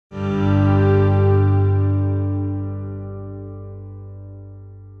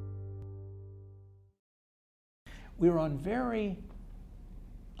we're on very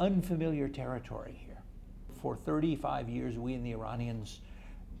unfamiliar territory here. For 35 years, we and the Iranians,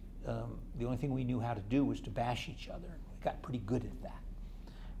 the only thing we knew how to do was to bash each other. We got pretty good at that.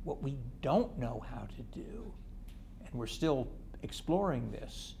 What we don't know how to do, and we're still exploring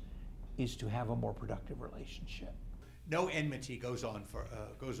this, is to have a more productive relationship. No enmity goes on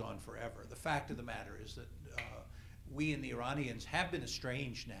forever. The fact of the matter is that we and the Iranians have been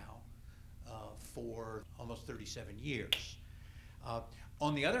estranged now for almost 37 years.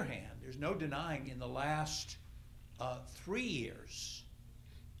 On the other hand, there's no denying in the last 3 years,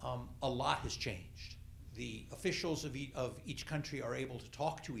 a lot has changed. The officials of each country are able to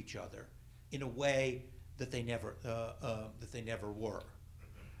talk to each other in a way that they never were.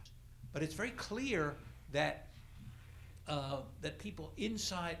 But it's very clear that that people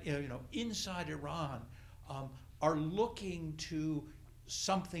inside inside Iran are looking to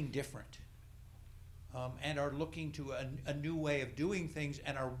something different. And are looking to a new way of doing things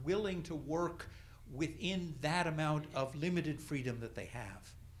and are willing to work within that amount of limited freedom that they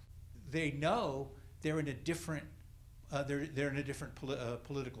have. They know they're in a different,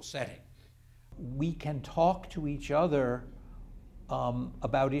 political setting. We can talk to each other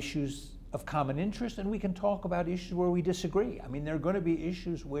about issues of common interest, and we can talk about issues where we disagree. I mean, there are going to be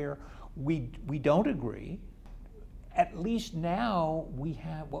issues where we don't agree. At least now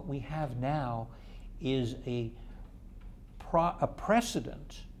what we have now is a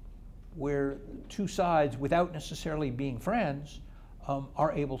precedent where two sides, without necessarily being friends,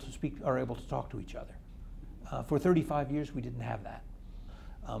 are able to talk to each other. For 35 years, we didn't have that.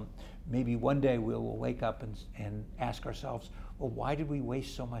 Maybe one day we'll wake up and ask ourselves, well, why did we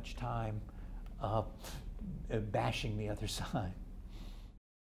waste so much time bashing the other side?